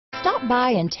Stop by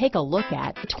and take a look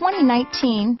at the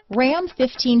 2019 Ram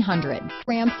 1500.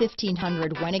 Ram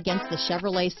 1500 went against the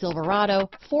Chevrolet Silverado,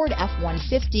 Ford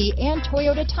F-150, and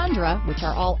Toyota Tundra, which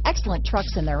are all excellent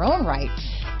trucks in their own right.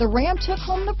 The Ram took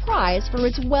home the prize for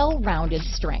its well-rounded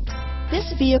strengths.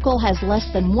 This vehicle has less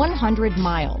than 100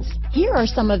 miles. Here are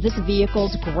some of this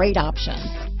vehicle's great options: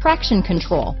 traction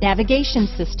control, navigation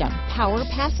system, power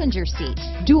passenger seat,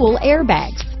 dual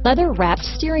airbags, leather-wrapped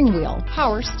steering wheel,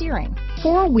 power steering,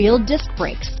 four-wheel disc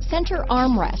brakes, center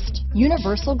armrest,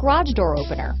 universal garage door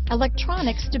opener,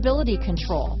 electronic stability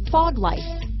control, fog lights,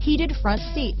 heated front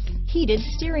seats, heated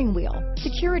steering wheel,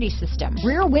 security system,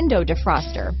 rear window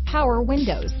defroster, power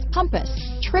windows, compass,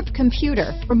 trip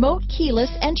computer, remote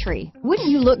keyless entry. Wouldn't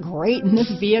you look great in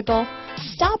this vehicle?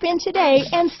 Stop in today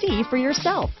and see for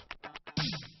yourself.